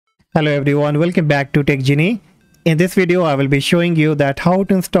Hello everyone, welcome back to Tech Genie. In this video, I will be showing you that how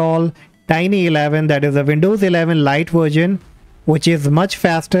to install Tiny 11, that is a Windows 11 Lite version, which is much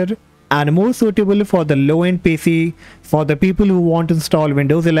faster and more suitable for the low-end PC for the people who want to install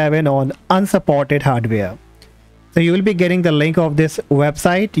Windows 11 on unsupported hardware. So you will be getting the link of this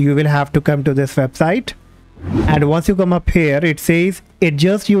website. You will have to come to this website. And once you come up here, it says it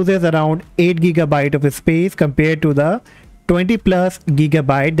just uses around 8 GB of space compared to the 20 plus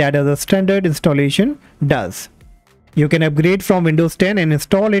gigabyte that is a standard installation does. You can upgrade from Windows 10 and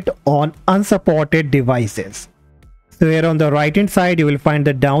install it on unsupported devices. So here on the right hand side you will find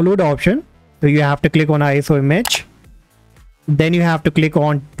the download option. So you have to click on ISO image. Then you have to click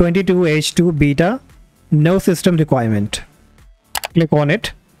on 22H2 beta, no system requirement. Click on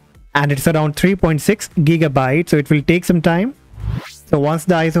it and it's around 3.6 gigabytes, so it will take some time. So once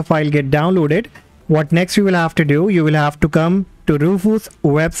the ISO file get downloaded, what next you will have to do, you will have to come to Rufus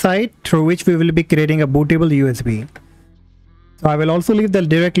website through which we will be creating a bootable USB. So I will also leave the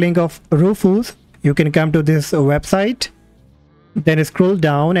direct link of Rufus. You can come to this website, then scroll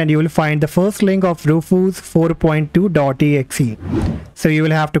down and you will find the first link of Rufus 4.2.exe. So you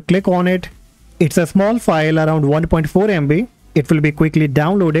will have to click on it. It's a small file around 1.4 MB. It will be quickly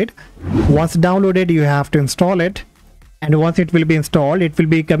downloaded. Once downloaded, you have to install it. And once it will be installed, it will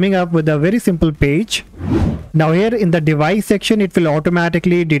be coming up with a very simple page. Now here in the device section, it will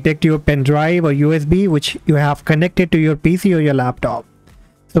automatically detect your pen drive or USB which you have connected to your PC or your laptop.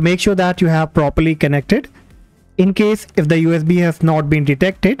 So make sure that you have properly connected. In case if the USB has not been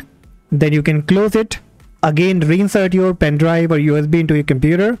detected, then you can close it. Again, reinsert your pen drive or USB into your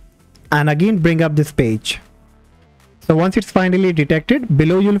computer and again bring up this page. So once it's finally detected,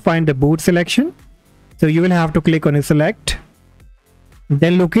 below you'll find the boot selection. So you will have to click on select,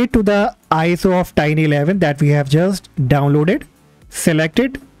 then locate to the ISO of Tiny 11 that we have just downloaded, select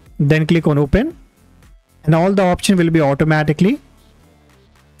it, then click on open and all the options will be automatically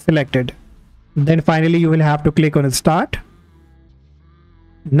selected. Then finally you will have to click on start.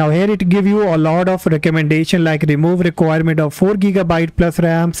 Now here it give you a lot of recommendation like remove requirement of 4 GB plus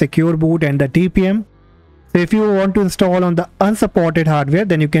RAM, secure boot and the TPM. So if you want to install on the unsupported hardware,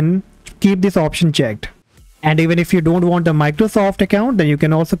 then you can keep this option checked. And even if you don't want the Microsoft account, then you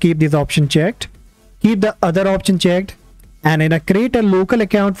can also keep this option checked. Keep the other option checked and create a local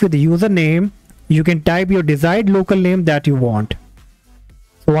account with the username. You can type your desired local name that you want.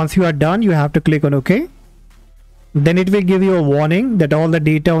 So once you are done, you have to click on OK. Then it will give you a warning that all the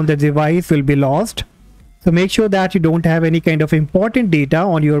data on the device will be lost. So make sure that you don't have any kind of important data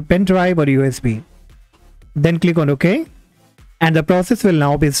on your pen drive or USB. Then click on OK. And the process will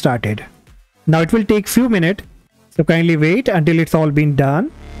now be started. Now it will take few minutes, so kindly wait until it's all been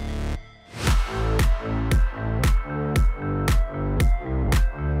done.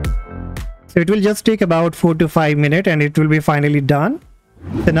 So it will just take about 4 to 5 minutes and it will be finally done.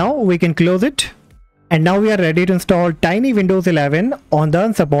 So now we can close it. And now we are ready to install Tiny Windows 11 on the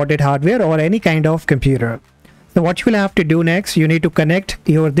unsupported hardware or any kind of computer. So what you will have to do next, you need to connect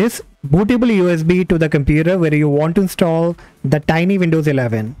this bootable USB to the computer where you want to install the Tiny Windows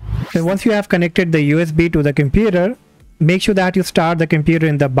 11. So once you have connected the USB to the computer, make sure that you start the computer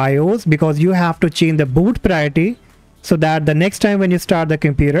in the BIOS because you have to change the boot priority so that the next time when you start the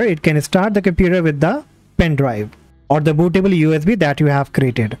computer, it can start the computer with the pen drive or the bootable USB that you have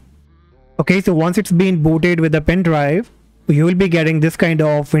created. Okay, so once it's been booted with the pen drive, you will be getting this kind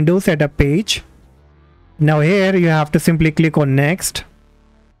of Windows setup page. Now here you have to simply click on next.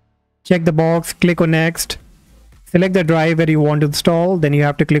 Check the box, click on next. Select the drive where you want to install, then you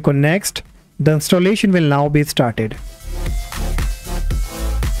have to click on next. The installation will now be started.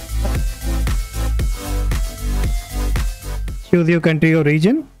 Choose your country or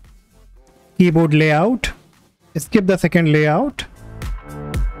region. Keyboard layout. Skip the second layout.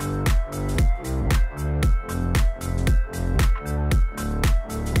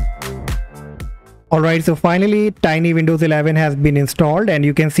 Alright, so finally Tiny Windows 11 has been installed and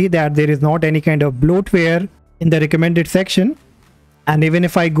you can see that there is not any kind of bloatware in the recommended section. And even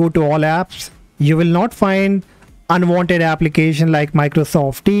if I go to all apps, you will not find unwanted application like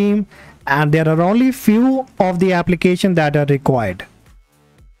Microsoft Teams, and there are only few of the applications that are required.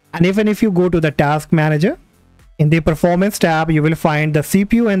 And even if you go to the task manager, in the performance tab, you will find the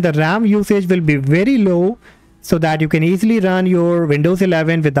CPU and the RAM usage will be very low so that you can easily run your Windows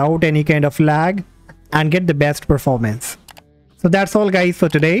 11 without any kind of lag and get the best performance. So that's all guys for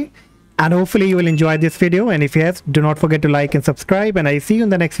today, and hopefully you will enjoy this video, and if yes, do not forget to like and subscribe, and I see you in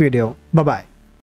the next video. Bye bye.